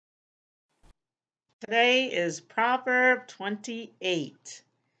Today is Proverb 28.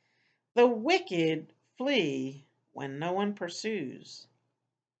 The wicked flee when no one pursues,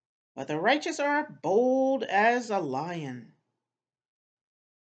 but the righteous are bold as a lion.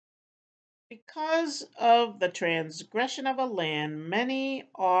 Because of the transgression of a land, many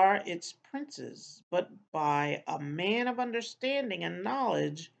are its princes, but by a man of understanding and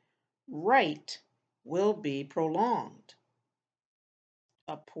knowledge, right will be prolonged.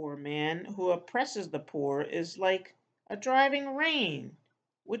 A poor man who oppresses the poor is like a driving rain,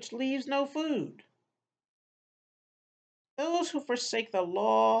 which leaves no food. Those who forsake the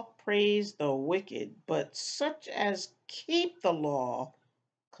law praise the wicked, but such as keep the law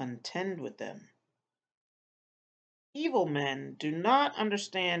contend with them. Evil men do not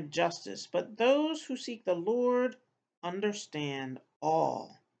understand justice, but those who seek the Lord understand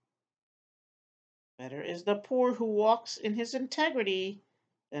all. Better is the poor who walks in his integrity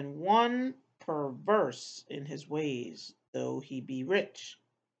than one perverse in his ways, though he be rich.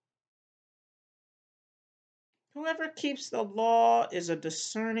 Whoever keeps the law is a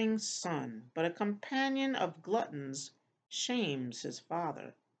discerning son, but a companion of gluttons shames his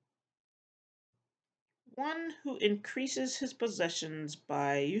father. One who increases his possessions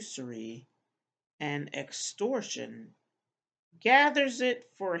by usury and extortion gathers it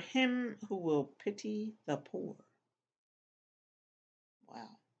for him who will pity the poor. Wow.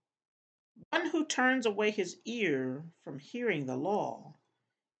 One who turns away his ear from hearing the law,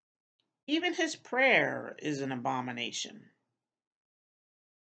 even his prayer is an abomination.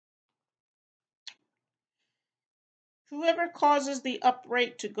 Whoever causes the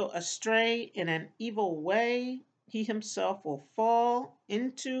upright to go astray in an evil way, he himself will fall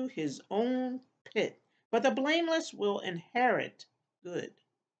into his own pit, but the blameless will inherit good.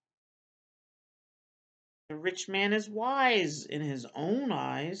 The rich man is wise in his own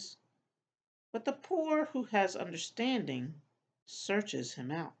eyes, but the poor who has understanding searches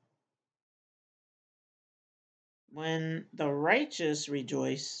him out. When the righteous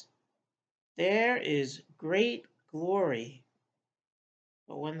rejoice, there is great glory.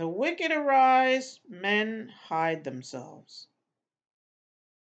 But when the wicked arise, men hide themselves.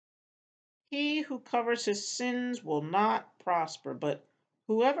 He who covers his sins will not prosper, but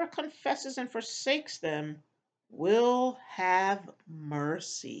whoever confesses and forsakes them will have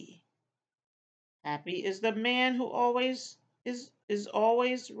mercy. Happy is the man who is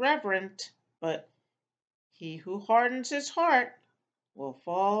always reverent, but he who hardens his heart will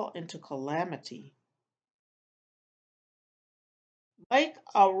fall into calamity. Like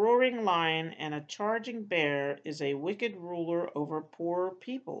a roaring lion and a charging bear is a wicked ruler over poor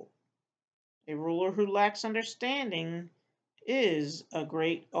people. A ruler who lacks understanding is a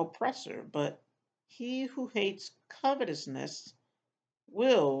great oppressor, but he who hates covetousness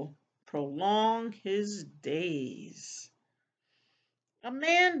will prolong his days. A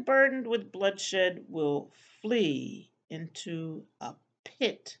man burdened with bloodshed will flee into a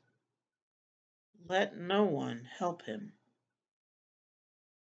pit. Let no one help him.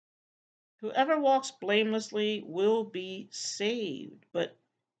 Whoever walks blamelessly will be saved, but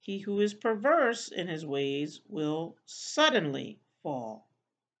he who is perverse in his ways will suddenly fall.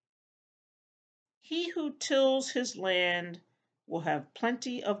 He who tills his land will have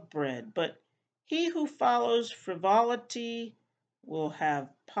plenty of bread, but he who follows frivolity will have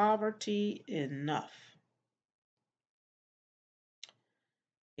poverty enough.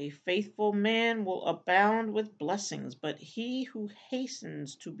 A faithful man will abound with blessings, but he who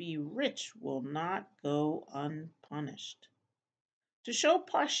hastens to be rich will not go unpunished. To show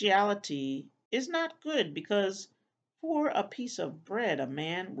partiality is not good, because for a piece of bread a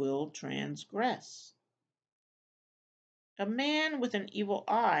man will transgress. A man with an evil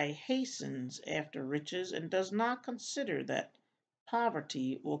eye hastens after riches and does not consider that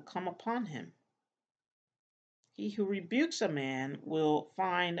poverty will come upon him. He who rebukes a man will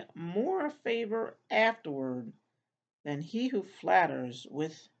find more favor afterward than he who flatters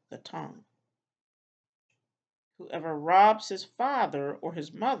with the tongue. Whoever robs his father or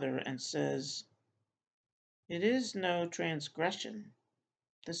his mother and says, "It is no transgression,"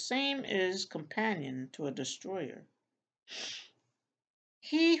 the same is companion to a destroyer.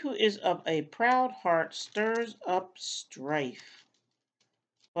 He who is of a proud heart stirs up strife,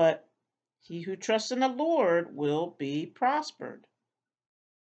 but he who trusts in the Lord will be prospered.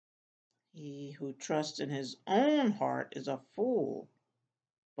 He who trusts in his own heart is a fool,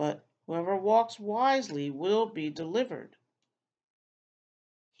 but whoever walks wisely will be delivered.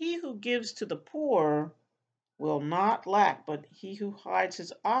 He who gives to the poor will not lack, but he who hides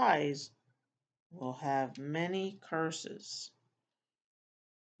his eyes will have many curses.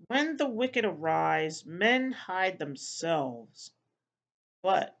 When the wicked arise, men hide themselves,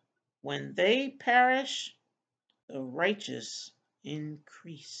 but when they perish, the righteous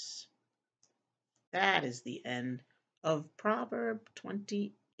increase. That is the end of Proverb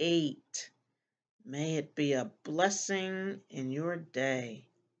 28. May it be a blessing in your day.